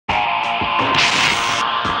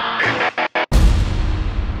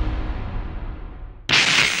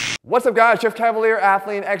What's up guys, Jeff Cavaliere,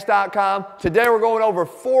 AthleanX.com. Today we're going over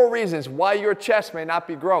 4 reasons why your chest may not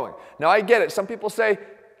be growing. Now I get it, some people say,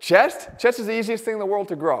 chest? Chest is the easiest thing in the world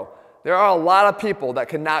to grow. There are a lot of people that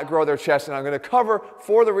cannot grow their chest, and I'm going to cover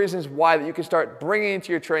 4 of the reasons why that you can start bringing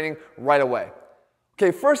into your training right away.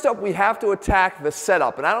 Okay, first up, we have to attack the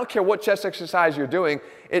setup, and I don't care what chest exercise you're doing,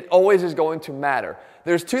 it always is going to matter.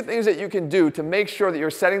 There's 2 things that you can do to make sure that you're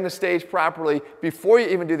setting the stage properly before you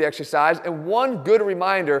even do the exercise, and 1 good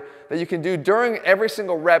reminder that you can do during every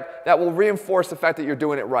single rep that will reinforce the fact that you're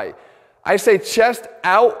doing it right. I say chest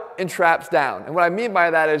out and traps down. And what I mean by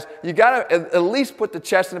that is you got to at least put the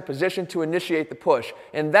chest in a position to initiate the push.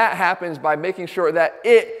 And that happens by making sure that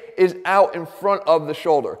it is out in front of the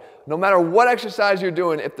shoulder. No matter what exercise you're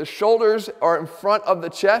doing, if the shoulders are in front of the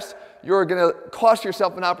chest, you're going to cost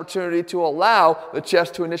yourself an opportunity to allow the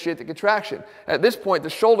chest to initiate the contraction. At this point, the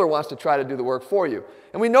shoulder wants to try to do the work for you.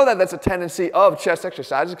 And we know that that's a tendency of chest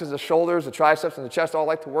exercises because the shoulders, the triceps, and the chest all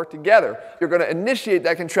like to work together. You're going to initiate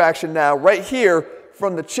that contraction now right here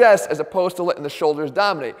from the chest as opposed to letting the shoulders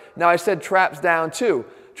dominate. Now I said traps down too.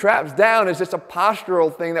 Traps down is just a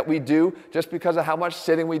postural thing that we do just because of how much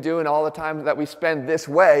sitting we do and all the time that we spend this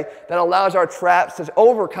way that allows our traps to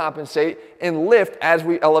overcompensate and lift as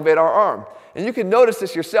we elevate our arm. And you can notice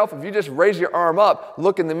this yourself. If you just raise your arm up,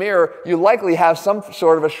 look in the mirror, you likely have some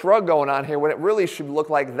sort of a shrug going on here when it really should look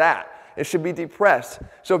like that. It should be depressed.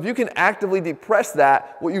 So if you can actively depress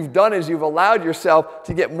that, what you've done is you've allowed yourself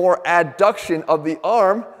to get more adduction of the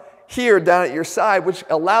arm here down at your side, which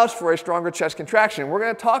allows for a stronger chest contraction. We're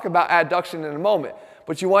going to talk about adduction in a moment,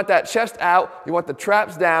 but you want that chest out, you want the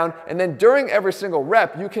traps down, and then during every single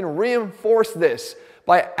rep, you can reinforce this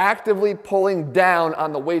by actively pulling down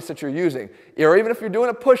on the weights that you're using. Or even if you're doing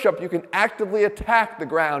a push-up, you can actively attack the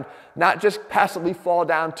ground, not just passively fall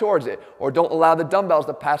down towards it, or don't allow the dumbbells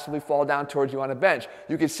to passively fall down towards you on a bench.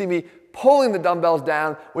 You can see me pulling the dumbbells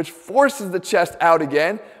down, which forces the chest out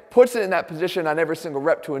again, puts it in that position on every single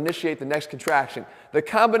rep to initiate the next contraction. The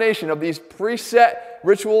combination of these preset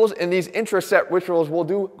rituals and these intraset rituals will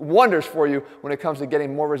do wonders for you when it comes to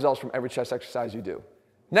getting more results from every chest exercise you do.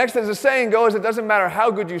 Next, as the saying goes, it doesn't matter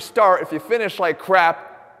how good you start, if you finish like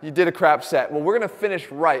crap, you did a crap set. Well, we're going to finish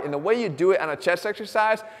right. And the way you do it on a chest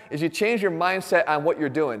exercise is you change your mindset on what you're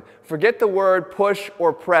doing. Forget the word push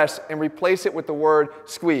or press and replace it with the word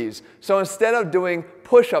squeeze. So instead of doing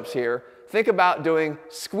push-ups here, think about doing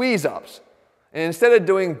squeeze-ups. And instead of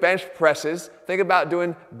doing bench presses, think about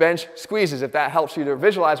doing bench squeezes, if that helps you to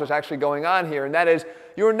visualize what's actually going on here. And that is,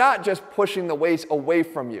 you're not just pushing the weights away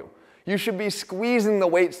from you. You should be squeezing the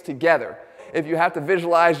weights together. If you have to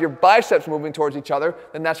visualize your biceps moving towards each other,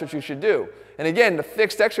 then that's what you should do. And again, the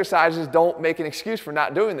fixed exercises don't make an excuse for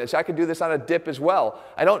not doing this. I could do this on a dip as well.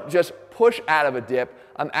 I don't just push out of a dip,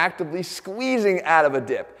 I'm actively squeezing out of a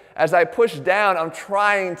dip. As I push down, I'm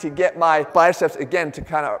trying to get my biceps, again, to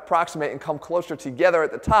kind of approximate and come closer together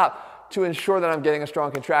at the top to ensure that I'm getting a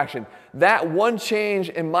strong contraction. That one change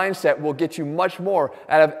in mindset will get you much more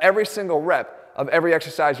out of every single rep of every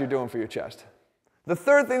exercise you're doing for your chest. The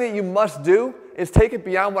third thing that you must do is take it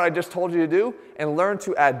beyond what I just told you to do and learn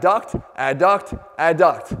to adduct, adduct,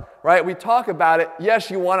 adduct, right? We talk about it. Yes,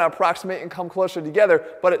 you want to approximate and come closer together,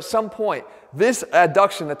 but at some point, this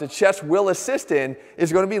adduction that the chest will assist in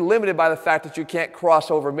is going to be limited by the fact that you can't cross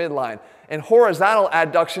over midline. And horizontal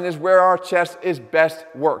adduction is where our chest is best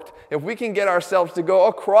worked. If we can get ourselves to go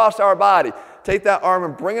across our body, take that arm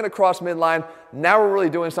and bring it across midline, now we're really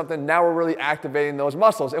doing something, now we're really activating those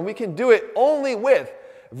muscles. And we can do it only with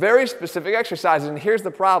very specific exercises. And here's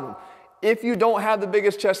the problem. If you don't have the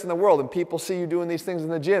biggest chest in the world and people see you doing these things in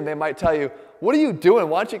the gym, they might tell you, what are you doing?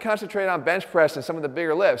 Why don't you concentrate on bench press and some of the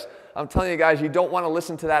bigger lifts? I'm telling you guys, you don't want to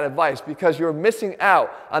listen to that advice because you're missing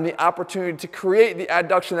out on the opportunity to create the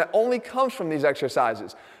adduction that only comes from these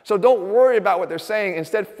exercises. So don't worry about what they're saying.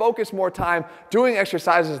 Instead, focus more time doing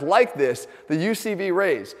exercises like this, the UCV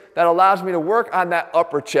raise, that allows me to work on that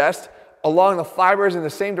upper chest along the fibers in the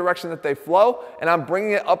same direction that they flow, and I'm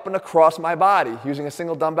bringing it up and across my body using a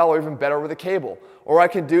single dumbbell or even better with a cable. Or I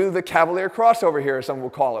can do the Cavaliere crossover here, as some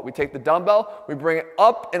will call it. We take the dumbbell, we bring it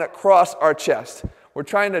up and across our chest. We're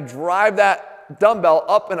trying to drive that dumbbell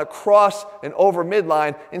up and across and over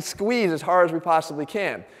midline and squeeze as hard as we possibly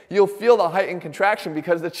can. You'll feel the heightened contraction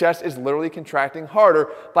because the chest is literally contracting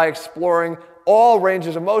harder by exploring all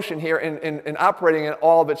ranges of motion here and operating in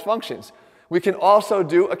all of its functions. We can also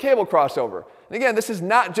do a cable crossover. And again, this is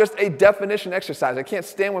not just a definition exercise. I can't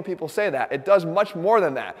stand when people say that. It does much more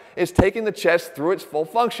than that. It's taking the chest through its full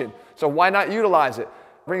function. So why not utilize it?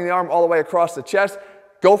 Bring the arm all the way across the chest,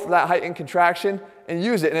 go for that heightened contraction and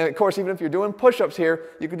use it. And of course, even if you're doing push-ups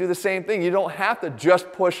here, you can do the same thing. You don't have to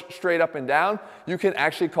just push straight up and down. You can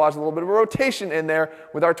actually cause a little bit of a rotation in there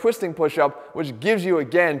with our twisting push-up, which gives you,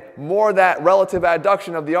 again, more of that relative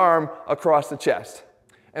adduction of the arm across the chest.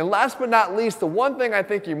 And last but not least, the one thing I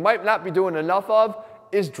think you might not be doing enough of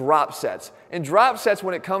is drop sets. And drop sets,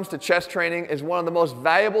 when it comes to chest training, is one of the most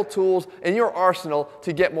valuable tools in your arsenal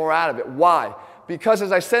to get more out of it. Why? Because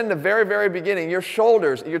as I said in the very, very beginning, your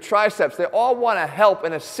shoulders, your triceps, they all want to help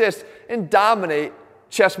and assist and dominate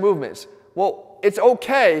chest movements. Well, it's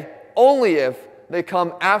okay only if they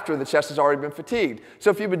come after the chest has already been fatigued. So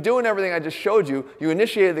if you've been doing everything I just showed you, you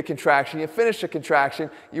initiated the contraction, you finished the contraction,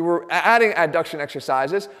 you were adding adduction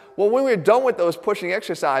exercises, well, when we're done with those pushing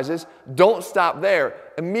exercises, don't stop there.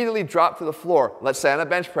 Immediately drop to the floor, let's say on a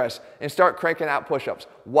bench press, and start cranking out push-ups.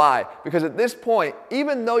 Why? Because at this point,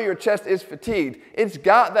 even though your chest is fatigued, it's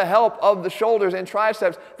got the help of the shoulders and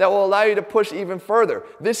triceps that will allow you to push even further.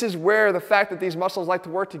 This is where the fact that these muscles like to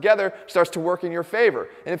work together starts to work in your favor.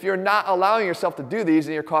 And if you're not allowing yourself to do these,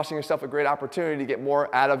 then you're costing yourself a great opportunity to get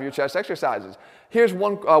more out of your chest exercises. Here's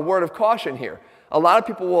one word of caution here. A lot of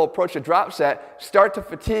people will approach a drop set, start to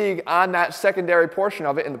fatigue on that secondary portion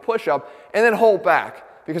of it in the push-up, and then hold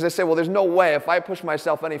back. Because they say, well, there's no way if I push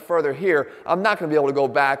myself any further here, I'm not going to be able to go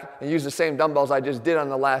back and use the same dumbbells I just did on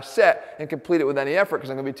the last set and complete it with any effort because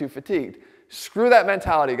I'm going to be too fatigued. Screw that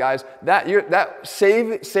mentality, guys. That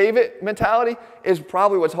save it mentality is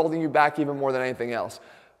probably what's holding you back even more than anything else.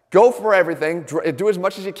 Go for everything, do as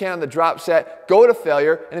much as you can on the drop set, go to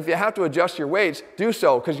failure, and if you have to adjust your weights, do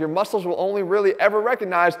so, because your muscles will only really ever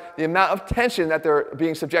recognize the amount of tension that they're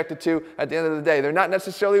being subjected to at the end of the day. They're not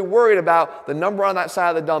necessarily worried about the number on that side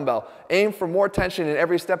of the dumbbell. Aim for more tension in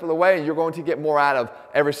every step of the way, and you're going to get more out of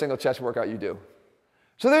every single chest workout you do.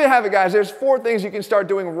 So there you have it, guys. There's 4 things you can start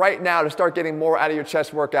doing right now to start getting more out of your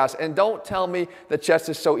chest workouts. And don't tell me the chest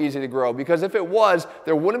is so easy to grow, because if it was,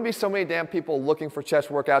 there wouldn't be so many damn people looking for chest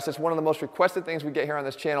workouts. It's one of the most requested things we get here on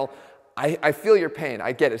this channel. I feel your pain.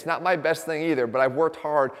 I get it. It's not my best thing either, but I've worked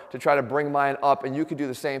hard to try to bring mine up, and you could do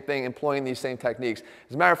the same thing employing these same techniques.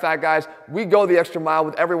 As a matter of fact, guys, we go the extra mile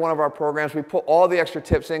with every one of our programs. We put all the extra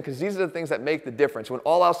tips in because these are the things that make the difference. When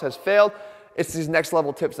all else has failed, it's these next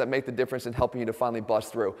level tips that make the difference in helping you to finally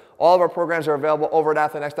bust through. All of our programs are available over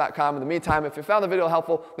at athleanx.com. In the meantime, if you found the video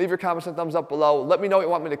helpful, leave your comments and thumbs up below. Let me know what you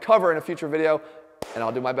want me to cover in a future video, and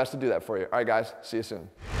I'll do my best to do that for you. All right, guys, see you soon.